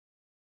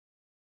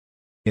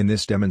In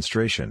this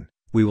demonstration,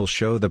 we will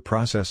show the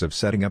process of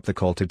setting up the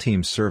Call to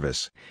Teams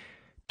service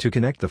to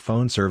connect the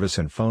phone service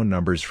and phone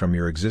numbers from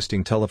your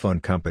existing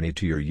telephone company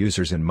to your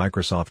users in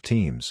Microsoft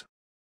Teams.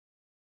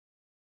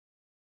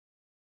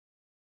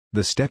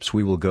 The steps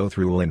we will go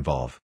through will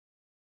involve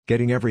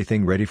getting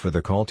everything ready for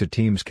the Call to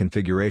Teams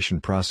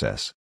configuration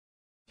process,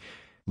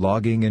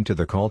 logging into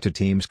the Call to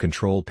Teams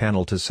control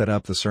panel to set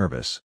up the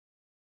service.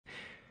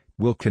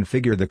 We'll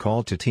configure the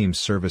Call to Teams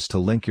service to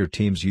link your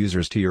Teams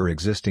users to your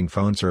existing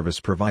phone service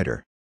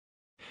provider.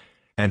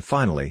 And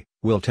finally,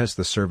 we'll test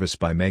the service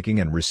by making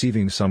and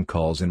receiving some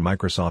calls in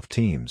Microsoft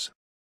Teams.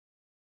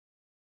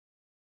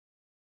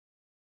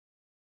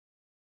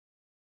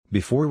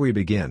 Before we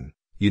begin,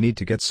 you need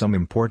to get some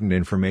important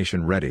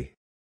information ready.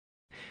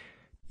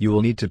 You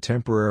will need to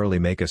temporarily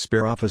make a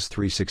spare Office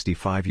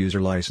 365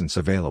 user license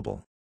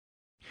available.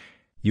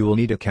 You will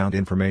need account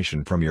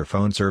information from your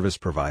phone service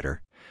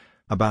provider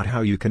about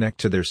how you connect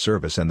to their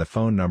service and the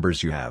phone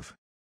numbers you have.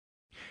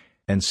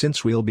 And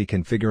since we'll be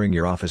configuring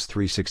your Office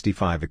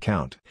 365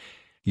 account,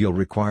 you'll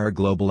require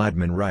global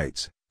admin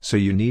rights, so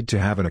you need to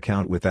have an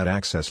account with that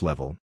access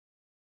level.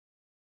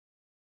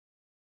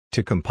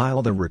 To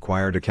compile the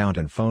required account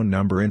and phone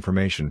number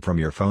information from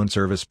your phone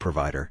service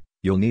provider,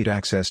 you'll need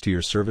access to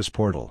your service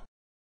portal.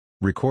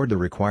 Record the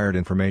required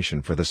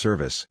information for the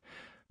service.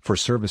 For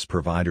service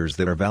providers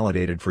that are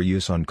validated for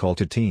use on Call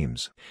to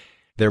Teams,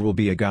 there will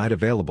be a guide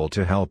available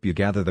to help you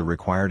gather the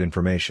required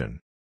information.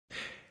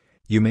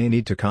 You may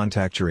need to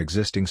contact your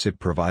existing SIP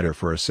provider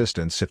for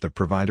assistance if the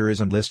provider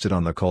isn't listed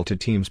on the Call to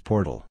Teams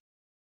portal.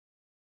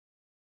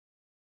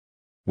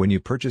 When you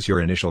purchase your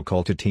initial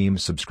Call to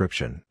Teams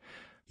subscription,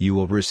 you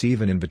will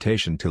receive an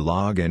invitation to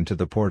log into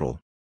the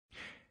portal.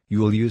 You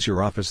will use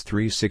your Office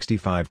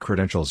 365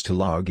 credentials to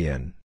log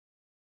in.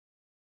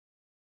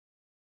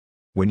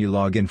 When you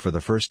log in for the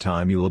first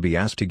time, you will be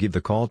asked to give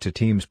the Call to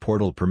Teams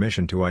portal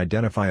permission to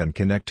identify and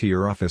connect to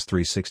your Office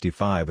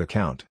 365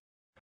 account.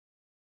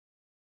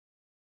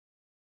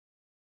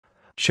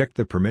 Check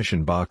the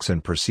permission box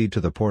and proceed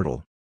to the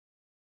portal.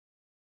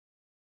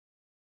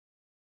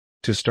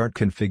 To start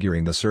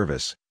configuring the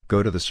service,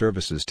 go to the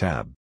Services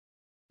tab.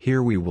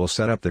 Here we will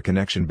set up the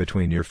connection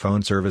between your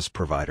phone service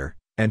provider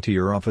and to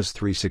your Office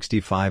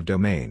 365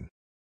 domain.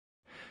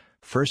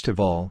 First of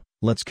all,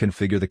 let's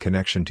configure the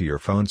connection to your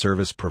phone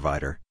service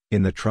provider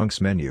in the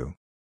Trunks menu.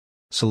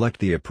 Select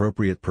the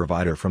appropriate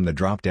provider from the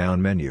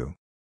drop-down menu.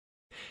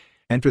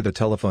 Enter the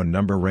telephone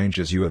number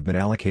ranges you have been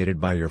allocated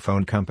by your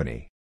phone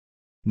company.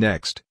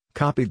 Next,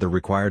 copy the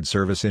required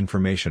service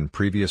information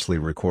previously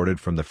recorded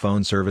from the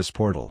phone service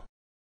portal.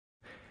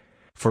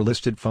 For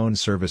listed phone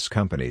service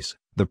companies,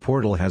 the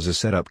portal has a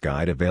setup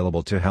guide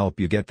available to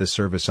help you get the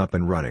service up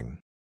and running.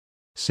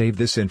 Save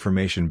this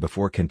information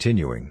before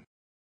continuing.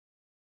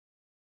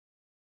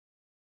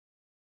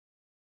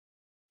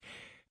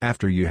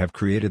 After you have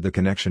created the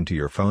connection to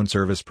your phone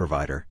service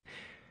provider,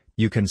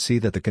 you can see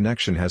that the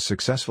connection has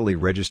successfully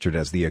registered,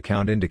 as the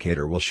account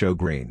indicator will show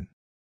green.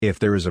 If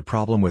there is a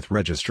problem with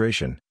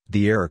registration,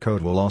 the error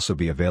code will also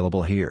be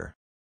available here.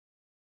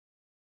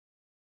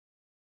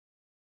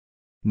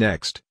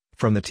 Next,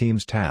 from the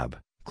Teams tab,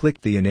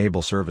 click the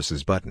Enable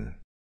Services button.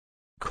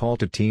 Call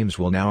to Teams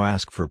will now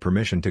ask for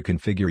permission to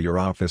configure your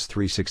Office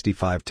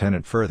 365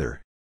 tenant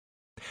further.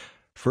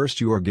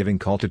 First, you are giving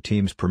Call to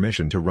Teams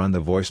permission to run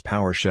the voice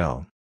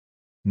PowerShell.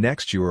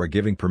 Next, you are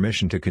giving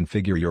permission to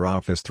configure your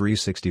Office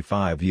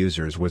 365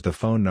 users with the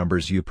phone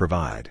numbers you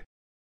provide.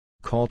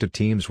 Call to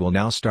Teams will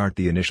now start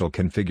the initial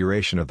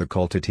configuration of the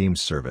Call to Teams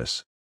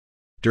service.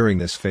 During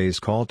this phase,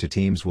 Call to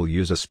Teams will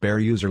use a spare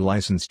user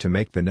license to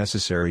make the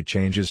necessary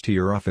changes to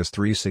your Office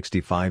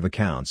 365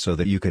 account so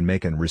that you can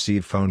make and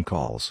receive phone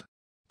calls.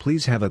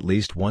 Please have at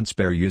least one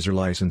spare user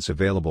license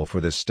available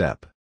for this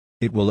step.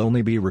 It will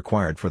only be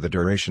required for the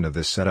duration of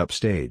this setup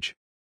stage.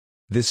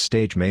 This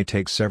stage may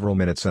take several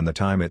minutes, and the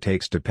time it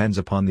takes depends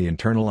upon the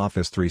internal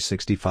Office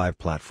 365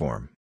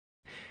 platform.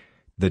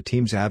 The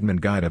Teams admin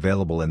guide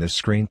available in this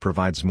screen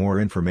provides more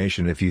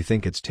information if you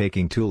think it's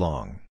taking too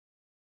long.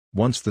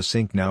 Once the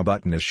Sync Now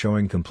button is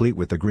showing complete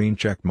with the green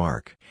check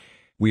mark,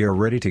 we are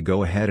ready to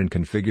go ahead and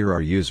configure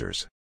our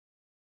users.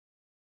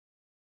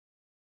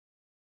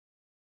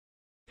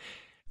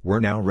 We're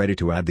now ready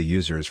to add the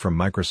users from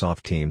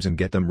Microsoft Teams and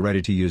get them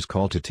ready to use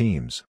Call to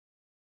Teams.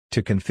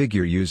 To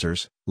configure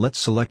users, let's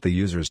select the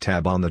Users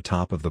tab on the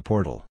top of the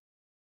portal.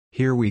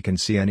 Here we can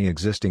see any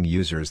existing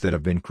users that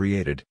have been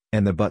created,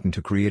 and the button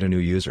to create a new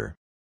user.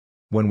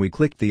 When we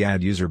click the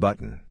Add User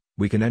button,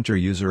 we can enter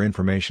user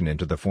information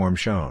into the form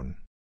shown.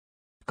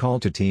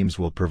 Call to Teams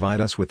will provide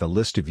us with a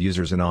list of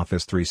users in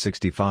Office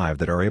 365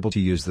 that are able to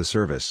use the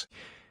service,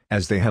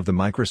 as they have the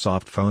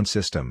Microsoft Phone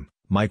System,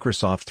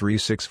 Microsoft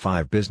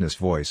 365 Business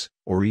Voice,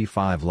 or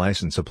E5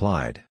 license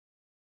applied.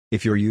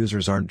 If your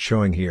users aren't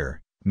showing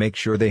here, make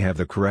sure they have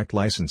the correct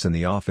license in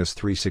the Office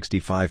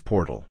 365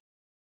 portal.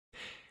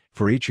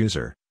 For each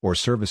user, or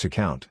service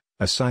account,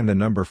 assign the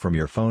number from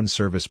your phone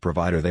service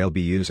provider they'll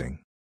be using.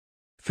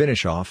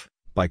 Finish off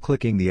by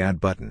clicking the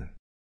Add button.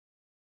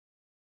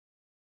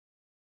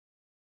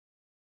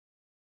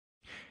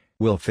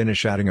 We'll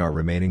finish adding our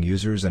remaining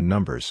users and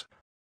numbers,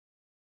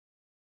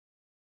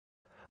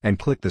 and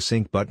click the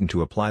sync button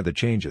to apply the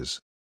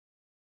changes.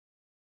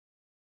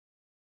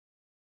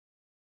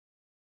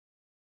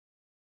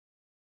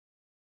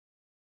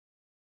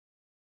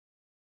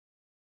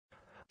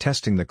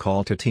 Testing the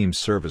Call to Teams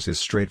service is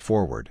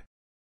straightforward.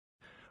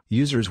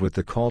 Users with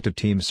the Call to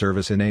Teams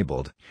service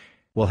enabled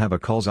will have a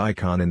calls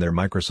icon in their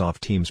Microsoft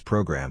Teams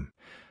program,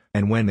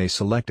 and when they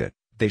select it,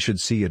 they should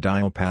see a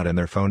dial pad and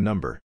their phone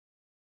number.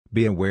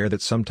 Be aware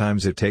that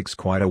sometimes it takes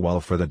quite a while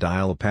for the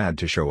dial pad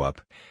to show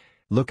up.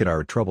 Look at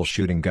our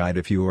troubleshooting guide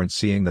if you aren't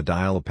seeing the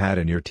dial pad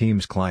in your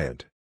Teams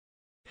client.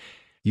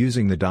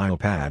 Using the dial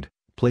pad,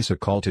 place a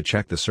call to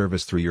check the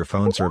service through your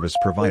phone service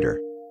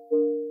provider.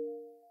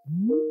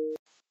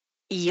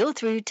 You're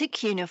through to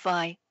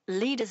Qnify,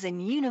 leaders in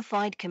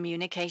unified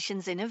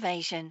communications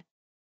innovation.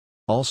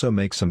 Also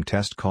make some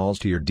test calls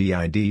to your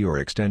DID or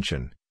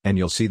extension, and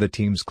you'll see the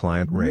Teams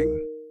client ring.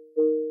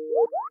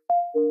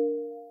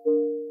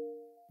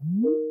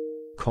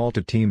 Call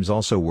to Teams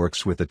also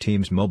works with the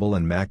Teams mobile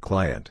and Mac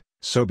client,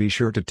 so be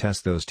sure to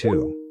test those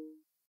too.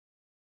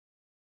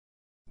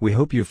 We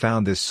hope you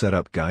found this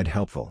setup guide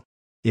helpful.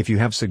 If you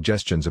have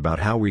suggestions about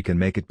how we can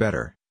make it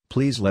better,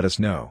 please let us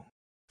know.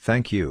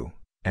 Thank you,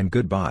 and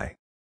goodbye.